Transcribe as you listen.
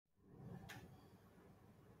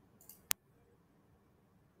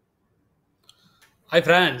Hi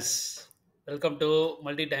friends, welcome to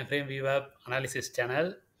Multi Timeframe VWAP Analysis channel.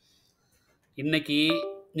 இன்னைக்கு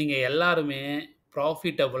நீங்கள் எல்லாருமே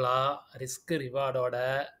ப்ராஃபிட்டபுளாக ரிஸ்க் ரிவார்டோட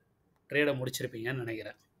ட்ரேடை முடிச்சிருப்பீங்கன்னு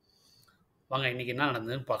நினைக்கிறேன். வாங்க இன்றைக்கி என்ன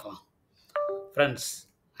நடந்ததுன்னு பார்க்கலாம். ஃப்ரெண்ட்ஸ்,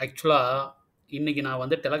 ஆக்சுவலாக இன்றைக்கி நான்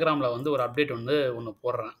வந்து டெலகிராமில் வந்து ஒரு அப்டேட் ஒன்று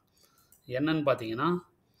போடுறேன். என்னன்னு பார்த்தீங்கன்னா,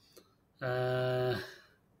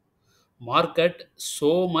 மார்க்கெட் ஸோ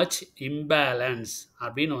மச் இம்பேலன்ஸ்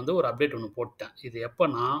அப்படின்னு வந்து ஒரு அப்டேட் ஒன்று போட்டேன். இது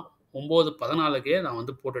எப்போனா 9:14 நான்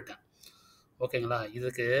வந்து போட்டுட்டேன். ஓகேங்களா?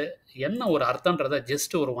 இதுக்கு என்ன ஒரு அர்த்தன்றதை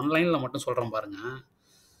ஜஸ்ட் ஒரு ஒன் லைனில் மட்டும் சொல்கிறேன் பாருங்கள்.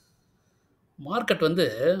 மார்க்கெட் வந்து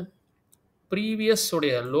ப்ரீவியஸ்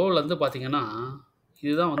உடைய லோலேருந்து பார்த்தீங்கன்னா,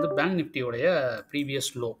 இதுதான் வந்து பேங்க் நிஃப்டியோடைய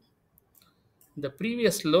ப்ரீவியஸ் லோ. இந்த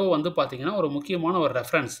ப்ரீவியஸ் லோ வந்து பார்த்தீங்கன்னா ஒரு முக்கியமான ஒரு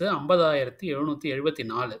ரெஃபரன்ஸு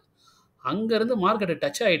 50,774. அங்கேருந்து மார்க்கெட்டு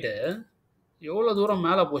டச் ஆகிட்டு எவ்வளோ தூரம்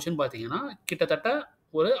மேலே போச்சுன்னு பார்த்தீங்கன்னா கிட்டத்தட்ட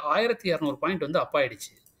ஒரு 1200 பாயிண்ட் வந்து அப்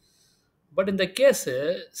ஆகிடுச்சு. பட் இந்த கேஸு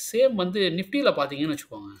சேம் வந்து நிஃப்டியில் பார்த்தீங்கன்னு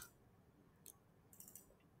வச்சுக்கோங்க.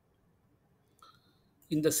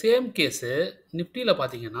 இந்த சேம் கேஸு நிஃப்டியில்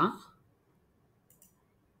பார்த்தீங்கன்னா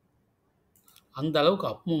அந்த அளவுக்கு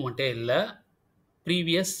அப் மூமெண்ட்டே இல்லை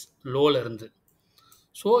ப்ரீவியஸ் லோலேருந்து.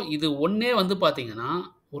 ஸோ இது ஒன்றே வந்து பார்த்தீங்கன்னா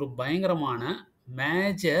ஒரு பயங்கரமான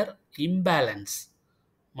மேஜர் இம்பேலன்ஸ்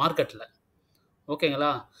மார்க்கெட்டில். ஓகேங்களா?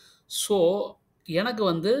 ஸோ எனக்கு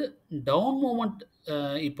வந்து டவுன் மூமெண்ட்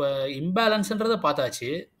இப்போ இம்பேலன்ஸுன்றதை பார்த்தாச்சு.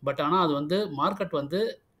 பட் ஆனால் அது வந்து மார்க்கெட் வந்து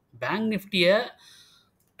பேங்க் நிஃப்டியை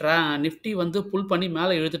நிஃப்டி வந்து புல் பண்ணி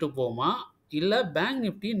மேலே இழுத்துட்டு போகுமா, இல்லை பேங்க்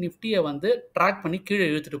நிஃப்டியை வந்து ட்ராக் பண்ணி கீழே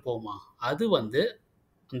இழுத்துட்டு போகுமா, அது வந்து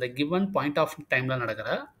அந்த கிவன் பாயிண்ட் ஆஃப் டைமில் நடக்கிற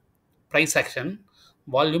ப்ரைஸ் ஆக்ஷன்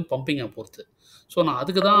வால்யூம் பம்பிங்கை பொறுத்து. ஸோ நான்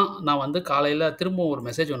அதுக்கு தான் நான் வந்து காலையில் திரும்பவும் ஒரு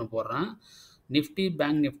மெசேஜ் ஒன்று போடுறேன். Nifty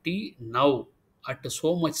bank Nifty now at so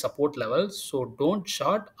much support level, so don't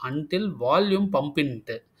short until volume pump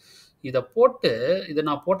into. இதை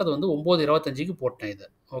நான் போட்டது வந்து 9:25 போட்டேன் இதை.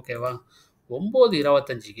 ஓகேவா?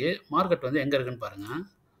 9:25 மார்க்கெட் வந்து எங்கே இருக்குன்னு பாருங்கள்.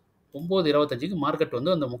 9:25 மார்க்கெட்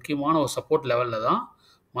வந்து அந்த முக்கியமான ஒரு சப்போர்ட் லெவலில் தான்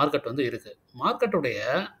மார்க்கெட் வந்து இருக்குது. மார்க்கெட்டுடைய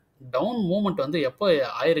டவுன் மூமெண்ட் வந்து எப்போ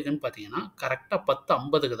ஆயிருக்குன்னு பார்த்தீங்கன்னா கரெக்டாக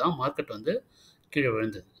 10:50 தான் மார்க்கெட் வந்து கீழே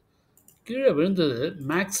விழுந்தது.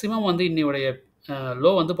 மேக்ஸிமம் வந்து இன்னையுடைய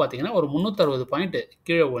லோ வந்து பார்த்தீங்கன்னா ஒரு 360 பாயிண்ட்டு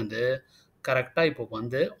கீழே விழுந்து கரெக்டாக இப்போ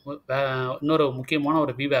வந்து இன்னொரு முக்கியமான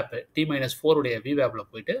ஒரு VWAP T-4 உடைய VWAPல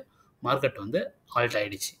போயிட்டு மார்க்கெட் வந்து ஆல்ட்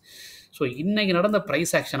ஆகிடுச்சு. ஸோ இன்றைக்கி நடந்த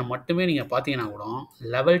ப்ரைஸ் ஆக்ஷனை மட்டுமே நீங்கள் பார்த்தீங்கன்னா கூட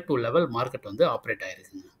லெவல் டு லெவல் மார்க்கெட் வந்து operate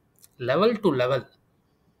ஆகிருக்குங்க. Level to level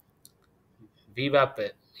VWAP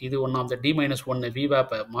இது one of the D-1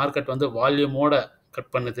 VWAP market வந்து வால்யூமோட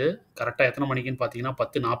கட் பண்ணுது. கரெக்டாக எத்தனை மணிக்குன்னு பார்த்தீங்கன்னா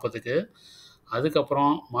 10:40.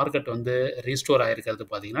 அதுக்கப்புறம் மார்க்கெட் வந்து ரீஸ்டோர் ஆகிருக்கிறது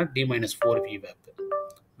பார்த்தீங்கன்னா D-4 VWAP.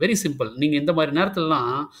 Very simple. நீங்கள் இந்த மாதிரி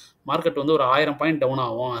நேரத்துலலாம் மார்க்கெட் வந்து ஒரு 1000 பாயிண்ட் டவுன்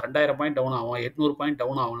ஆகும், 2000 பாயிண்ட் டவுன் ஆகும், 800 பாயிண்ட்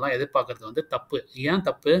டவுன் ஆகும்லாம் எதிர்பார்க்கறது வந்து தப்பு. ஏன்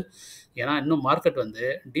தப்பு? ஏன்னா இன்னும் மார்க்கெட் வந்து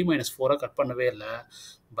D-4 கட் பண்ணவே இல்லை.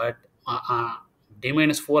 பட்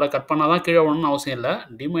D-4 கட் பண்ணால் தான் கீழே வரணும்னு அவசியம் இல்லை.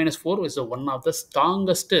 D-4 is one of the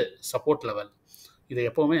strongest support level. இதை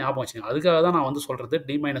எப்போவுமே ஞாபகம் வச்சுங்க. அதுக்காக தான் நான் வந்து சொல்கிறது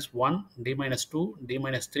D-1, D-2,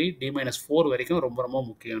 D-3, D-4 வரைக்கும் ரொம்ப ரொம்ப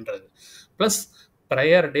முக்கியன்றது. Plus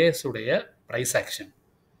prior டேஸுடைய price action.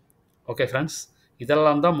 Okay friends,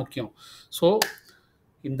 இதெல்லாம் தான் முக்கியம். ஸோ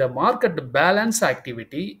இந்த market balance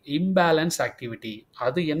activity, imbalance activity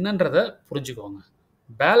அது என்னன்றதை புரிஞ்சுக்கோங்க.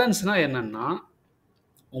 பேலன்ஸ்னால் என்னென்னா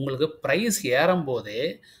உங்களுக்கு ப்ரைஸ் ஏறும்போதே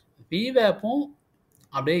VWAPம்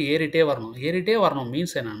அப்படியே ஏறிட்டே வரணும்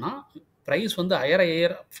மீன்ஸ் என்னென்னா ப்ரைஸ் வந்து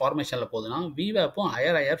ஹையர் ஃபார்மேஷனில் போகுதுன்னா VWAPம்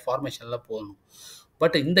ஹையர் ஃபார்மேஷனில் போகணும்.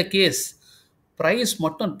 பட் இந்த கேஸ் ப்ரைஸ்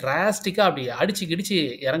மட்டும் டிராஸ்டிக்காக அப்படி அடிச்சு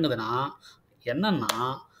இறங்குதுன்னா என்னென்னா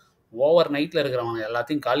ஓவர் நைட்டில் இருக்கிறவங்க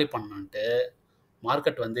எல்லாத்தையும் காலி பண்ணணுன்ட்டு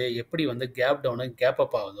மார்க்கெட் வந்து எப்படி வந்து கேப் டவுனு கேப்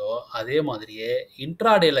அப் ஆகுதோ அதே மாதிரியே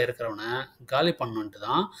இன்ட்ராடேயில் இருக்கிறவனை காலி பண்ணணுன்ட்டு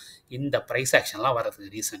தான் இந்த ப்ரைஸ் ஆக்ஷன்லாம்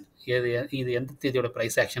வர்றதுக்கு ரீசன். இது எந்த தேதியோட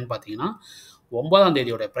ப்ரைஸ் ஆக்ஷன் பார்த்தீங்கன்னா 9ஆம்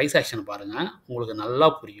தேதியோட ப்ரைஸ் ஆக்ஷன் பாருங்கள், உங்களுக்கு நல்லா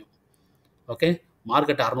புரியும். ஓகே,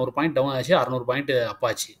 மார்க்கெட் 600 பாயிண்ட் டவுன் ஆச்சு, 600 பாயிண்ட்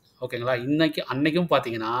அப்பாச்சு. ஓகேங்களா? அன்னைக்கும்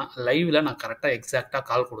பார்த்தீங்கன்னா லைவில் நான் கரெக்டாக எக்ஸாக்டாக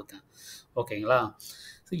கால் கொடுத்தேன். ஓகேங்களா?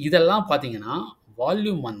 இதெல்லாம் பார்த்தீங்கன்னா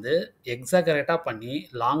வால்யூம் வந்து எக்ஸாகரேட்டாக பண்ணி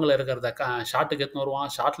லாங்கில் இருக்கிறத ஷார்ட்டுக்கு எடுத்துன்னு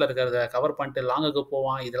வருவான், ஷார்ட்டில் இருக்கிறத கவர் பண்ணிட்டு லாங்குக்கு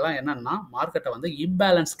போவான். இதெல்லாம் என்னென்னா மார்க்கெட்டை வந்து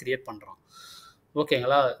இம்பேலன்ஸ் க்ரியேட் பண்ணுறான்.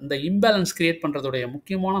 ஓகேங்களா? இந்த இம்பேலன்ஸ் க்ரியேட் பண்ணுறதுடைய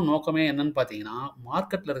முக்கியமான நோக்கமே என்னன்னு பார்த்தீங்கன்னா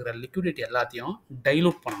மார்க்கெட்டில் இருக்கிற லிக்விடிட்டி எல்லாத்தையும்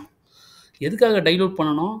டைலூட் பண்ணணும். எதுக்காக டைலூட்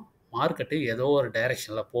பண்ணணும்? மார்க்கெட்டு ஏதோ ஒரு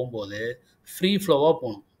டைரெக்ஷனில் போகும்போது ஃப்ரீ ஃப்ளோவாக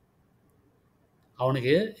போகணும்.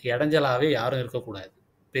 அவனுக்கு இடைஞ்சலாகவே யாரும் இருக்கக்கூடாது.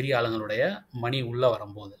 பெரிய ஆளுங்களுடைய மணி உள்ளே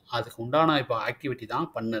வரும்போது அதுக்கு உண்டான இப்போ ஆக்டிவிட்டி தான்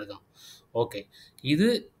பண்ணிருக்கான். ஓகே, இது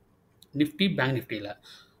நிஃப்டி பேங்க் நிஃப்டியில்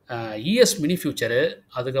இஎஸ் மினி ஃபியூச்சரு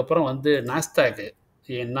அதுக்கப்புறம் வந்து நாஸ்டாக்கு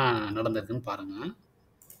என்ன நடந்திருக்குன்னு பாருங்கள்.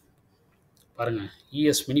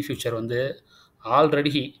 இஎஸ் மினி ஃபியூச்சர் வந்து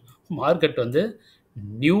ஆல்ரெடி மார்க்கெட் வந்து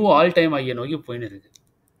நியூ ஆல் டைம் ஐயை நோக்கி போயின்னு இருக்குது.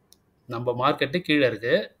 நம்ம மார்க்கெட்டு கீழே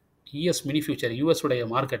இருக்குது. இஎஸ் மினி ஃபியூச்சர் யூஎஸ் உடைய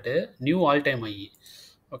market new all time I.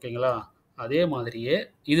 ஓகேங்களா? அதே மாதிரியே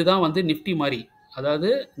இதுதான் வந்து நிஃப்டி மாதிரி. அதாவது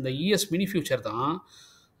இந்த இஎஸ் மினி ஃபியூச்சர் தான்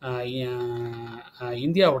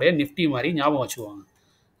இந்தியாவுடைய நிஃப்டி மாதிரி ஞாபகம் வச்சுக்குவாங்க.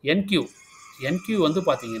 என்கியூ வந்து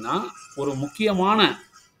பார்த்தீங்கன்னா ஒரு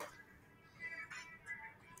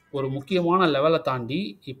முக்கியமான லெவலை தாண்டி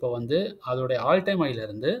இப்போ வந்து அதோடைய ஆல் டைம்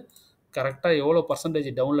ஐலேருந்து கரெக்டாக எவ்வளோ பர்சன்டேஜ்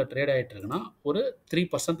டவுனில் ட்ரேட் ஆகிட்டு இருக்குன்னா ஒரு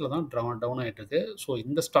 3% தான் டவுன் ஆகிட்டு இருக்கு. ஸோ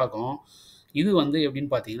இந்த ஸ்டாக்கும் இது வந்து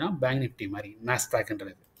எப்படின்னு பார்த்தீங்கன்னா பேங்க் நிஃப்டி மாதிரி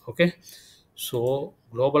நாஸ்டாக்ன்றது. ஓகே, ஸோ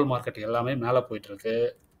குளோபல் மார்க்கெட் எல்லாமே மேலே போயிட்டுருக்கு.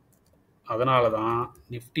 அதனால தான்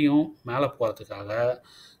நிஃப்டியும் மேலே போகிறதுக்காக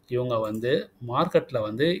இவங்க வந்து மார்க்கெட்டில்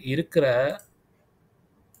வந்து இருக்கிற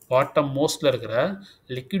பாட்டம் மோஸ்ட்டில் இருக்கிற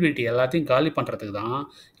லிக்விடிட்டி எல்லாத்தையும் காலி பண்ணுறதுக்கு தான்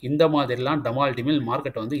இந்த மாதிரிலாம் டமால் டிமில்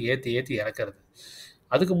மார்க்கெட்டை வந்து ஏற்றி இறக்கிறது.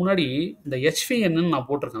 அதுக்கு முன்னாடி இந்த ஹெச்விஎன்னு நான்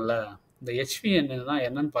போட்டிருக்கேன்ல, இந்த ஹெச்விஎன்னு தான்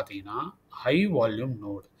என்னன்னு பார்த்தீங்கன்னா ஹை வால்யூம்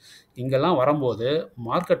நோடு. இங்கெல்லாம் வரும்போது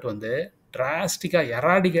மார்க்கெட் வந்து டிராஸ்டிக்காக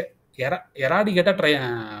எராடிகேட்டாக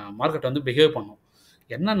மார்க்கெட் வந்து பிஹேவ் பண்ணும்.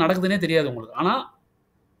 என்ன நடக்குதுன்னே தெரியாது உங்களுக்கு. ஆனால்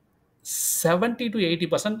 70 to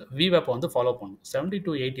 80% VWAP வந்து ஃபாலோ பண்ணும். 70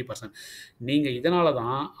 to 80%. நீங்கள் இதனால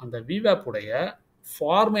தான் அந்த VWAP உடைய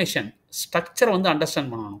ஃபார்மேஷன் ஸ்ட்ரக்சரை வந்து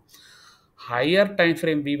அண்டர்ஸ்டாண்ட் பண்ணணும். ஹையர் டைம்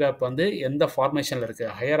ஃப்ரேம் VWAP வந்து எந்த ஃபார்மேஷனில்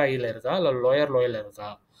இருக்குது, ஹையர் ஐயில் இருக்கா இல்லை லோயர் இருக்கா?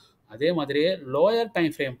 அதே மாதிரியே லோயர்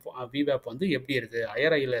டைம் ஃப்ரேம் VWAP வந்து எப்படி இருக்குது,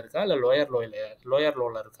 ஹையர் ஐயில் இருக்கா இல்லை லோயர்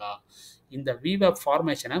லோவில் இருக்கா? இந்த VWAP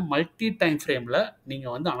ஃபார்மேஷனை மல்டி டைம் ஃப்ரேமில்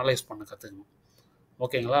நீங்கள் வந்து அனலைஸ் பண்ண கற்றுக்கணும்.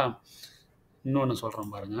 ஓகேங்களா? இன்னொன்று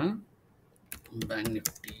சொல்கிறேன் பாருங்கள். பேங்க்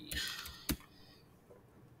நிஃப்டி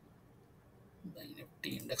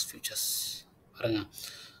இண்டெக்ஸ் ஃபியூச்சர்ஸ் பாருங்கள்.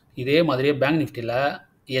 இதே மாதிரியே பேங்க் நிஃப்டியில்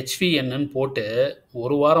ஹெச்விஎன்னு போட்டு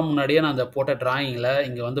ஒரு வாரம் முன்னாடியே நான் அந்த போட்ட ட்ராயிங்கில்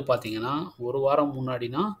இங்கே வந்து பார்த்தீங்கன்னா ஒரு வாரம்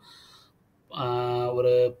முன்னாடினா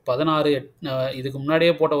ஒரு 16 இதுக்கு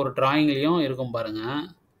முன்னாடியே போட்ட ஒரு ட்ராயிங்லேயும் இருக்கும் பாருங்கள்.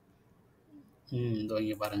 இந்த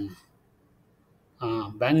இங்கே பாருங்கள்,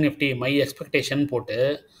 பேங்க் நிஃப்டி மை எக்ஸ்பெக்டேஷன் போட்டு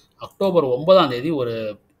அக்டோபர் 9 ஒரு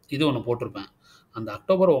இது ஒன்று போட்டிருப்பேன். அந்த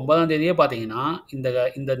அக்டோபர் 9 பார்த்தீங்கன்னா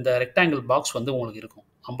இந்த ரெக்டாங்கிள் பாக்ஸ் வந்து உங்களுக்கு இருக்கும்.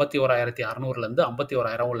 51,600லேருந்து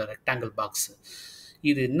 51,000 உள்ள ரெக்டாங்கிள் பாக்ஸ்.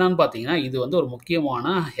 இது என்னன்னு பார்த்தீங்கன்னா இது வந்து ஒரு முக்கியமான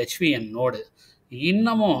ஹெச்விஎன் நோடு.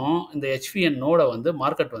 இன்னமும் இந்த ஹெச்விஎன் நோடை வந்து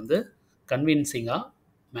மார்க்கெட் வந்து கன்வின்சிங்காக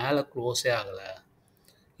மேலே க்ளோஸே ஆகலை.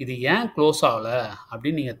 இது ஏன் க்ளோஸ் ஆகலை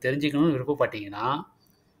அப்படின்னு நீங்கள் தெரிஞ்சுக்கணும்னு விருப்பப்பட்டீங்கன்னா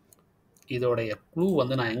இதோடைய க்ளூ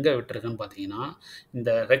வந்து நான் எங்கே விட்டுருக்கேன்னு பார்த்தீங்கன்னா இந்த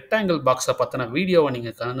ரெக்டாங்கிள் பாக்ஸை பற்றின வீடியோவை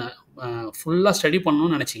நீங்கள் ஃபுல்லாக ஸ்டடி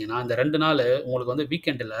பண்ணணும்னு நினச்சிங்கன்னா இந்த 2 நாள் உங்களுக்கு வந்து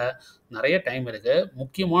வீக்கெண்டில் நிறைய டைம் இருக்குது.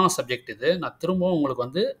 முக்கியமான சப்ஜெக்ட் இது. நான் திரும்பவும் உங்களுக்கு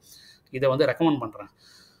வந்து இதை வந்து ரெக்கமெண்ட் பண்ணுறேன்.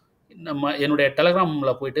 என்னுடைய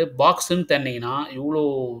டெலகிராமில் போயிட்டு பாக்ஸுன்னு தந்தீங்கன்னா இவ்வளோ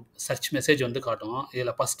சர்ச் மெசேஜ் வந்து காட்டும்.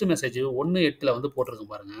 இதில் ஃபஸ்ட்டு மெசேஜ் 1.8 வந்து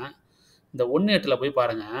போட்டிருக்கும் பாருங்கள். இந்த 1.8 போய்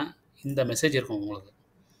பாருங்கள், இந்த மெசேஜ் இருக்கும் உங்களுக்கு.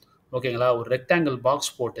 ஓகேங்களா? ஒரு ரெக்டாங்கிள்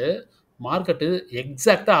பாக்ஸ் போட்டு மார்க்கெட்டு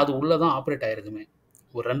எக்ஸாக்டாக அது உள்ளே தான் ஆப்ரேட் ஆகிருக்குமே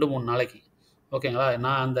ஒரு 2-3 நாளைக்கு. ஓகேங்களா?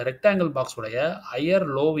 நான் அந்த ரெக்டாங்கிள் பாக்ஸுடைய ஹையர்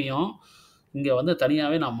லோவையும் இங்கே வந்து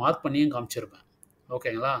தனியாகவே நான் மார்க் பண்ணியும் காமிச்சிருப்பேன்.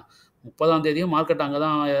 ஓகேங்களா? 30ஆம் மார்க்கெட் அங்கே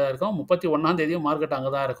தான் இருக்கும், 31ஆம் மார்க்கெட்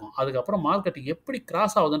அங்கே தான் இருக்கும். அதுக்கப்புறம் மார்க்கெட் எப்படி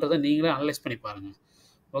கிராஸ் ஆகுதுன்றதை நீங்களே அனலைஸ் பண்ணி பாருங்கள்.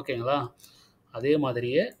 ஓகேங்களா? அதே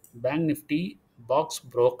மாதிரியே bank Nifty box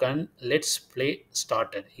broken let's play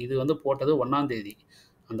started இது வந்து போட்டது 1ஆம்.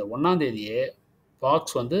 அந்த 1ஆம்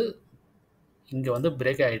பாக்ஸ் வந்து இங்கே வந்து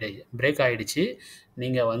பிரேக் ஆகிடுச்சு.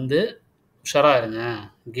 நீங்கள் வந்து உஷாராக இருங்க,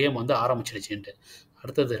 கேம் வந்து ஆரம்பிச்சிடுச்சுன்ட்டு.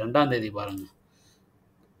 அடுத்தது 2ஆம் பாருங்கள்.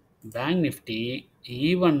 Bank Nifty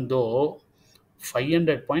even though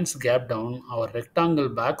 500 points gap down அவர் ரெக்டாங்கிள்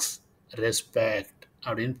பேக்ஸ் ரெஸ்பெக்ட்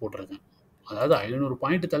அப்படின்னு போட்டிருக்கேன். அதாவது 500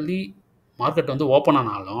 பாயிண்ட் தள்ளி மார்க்கெட் வந்து ஓப்பன்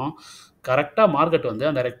ஆனாலும் கரெக்டாக மார்க்கெட் வந்து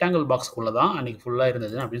அந்த ரெக்டாங்கிள் பாக்ஸ்க்குள்ளே தான் அன்றைக்கி ஃபுல்லாக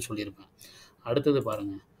இருந்தது அப்படின்னு சொல்லியிருப்பேன். அடுத்தது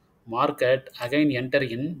பாருங்கள், மார்க்கெட் அகைன் என்டர்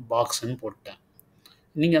இன் பாக்ஸ்ன்னு போட்டேன்.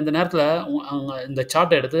 நீங்கள் அந்த நேரத்தில் இந்த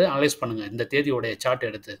சார்ட்டை எடுத்து அனலைஸ் பண்ணுங்கள். இந்த தேதியோடைய சார்ட்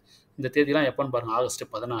எடுத்து இந்த தேதிலாம் எப்போன்னு பாருங்கள். August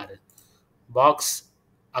 16 box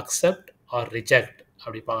accept R reject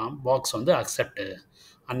அப்படி பார்க்கலாம். பாக்ஸ் வந்து அக்செப்ட்டு.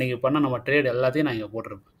 அன்றைக்கி பண்ண நம்ம ட்ரேட் எல்லாத்தையும் நான் இங்கே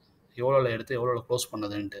போட்டிருப்பேன், எவ்வளோவில் எடுத்து எவ்வளோவில் க்ளோஸ்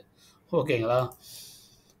பண்ணதுன்ட்டு. ஓகேங்களா?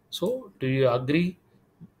 So to you agree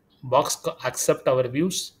box accept our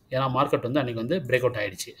views? ஏன்னா மார்க்கெட் வந்து அன்றைக்கி வந்து பிரேக் அவுட்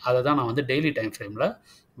ஆகிடுச்சு. அதை தான் நான் வந்து டெய்லி டைம் ஃப்ரேமில்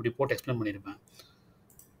இப்படி போட்டு எக்ஸ்பிளைன் பண்ணியிருப்பேன்.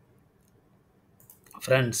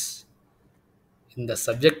 ஃப்ரெண்ட்ஸ், இந்த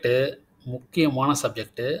சப்ஜெக்ட்டு முக்கியமான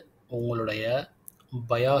சப்ஜெக்ட்டு. உங்களுடைய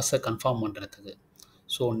பயாஸை கன்ஃபார்ம் பண்ணுறதுக்கு.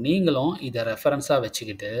 ஸோ நீங்களும் இதை ரெஃபரன்ஸாக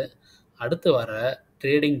வச்சுக்கிட்டு அடுத்து வர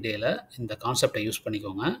ட்ரேடிங் டேல இந்த கான்செப்டை யூஸ்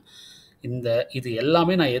பண்ணிக்கோங்க. இது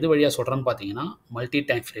எல்லாமே நான் எது வழியாக சொல்கிறேன்னு பார்த்தீங்கன்னா மல்டி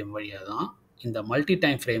டைம் ஃப்ரேம் வழியாக தான். இந்த மல்டி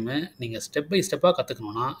டைம் ஃப்ரேமு நீங்கள் ஸ்டெப் பை ஸ்டெப்பாக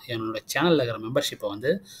கற்றுக்கணுன்னா என்னோடய சேனலில் இருக்கிற மெம்பர்ஷிப்பை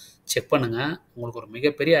வந்து செக் பண்ணுங்கள். உங்களுக்கு ஒரு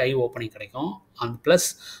மிகப்பெரிய ஐ ஓப்பனிங் கிடைக்கும். ப்ளஸ்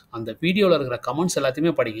அந்த வீடியோவில் இருக்கிற கமெண்ட்ஸ்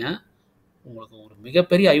எல்லாத்தையுமே படிங்க. உங்களுக்கு ஒரு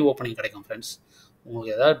மிகப்பெரிய ஐ ஓப்பனிங் கிடைக்கும் ஃப்ரெண்ட்ஸ்.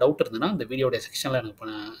 உங்களுக்கு ஏதாவது டவுட் இருந்ததுன்னா இந்த வீடியோடைய செக்ஷனில்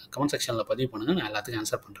எனக்கு கமெண்ட் செக்ஷனில் பதிவு பண்ணுங்கள். நான் எல்லாத்துக்கும்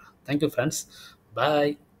ஆன்சர் பண்ணுறேன். Thank you friends.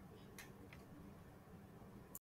 பாய்.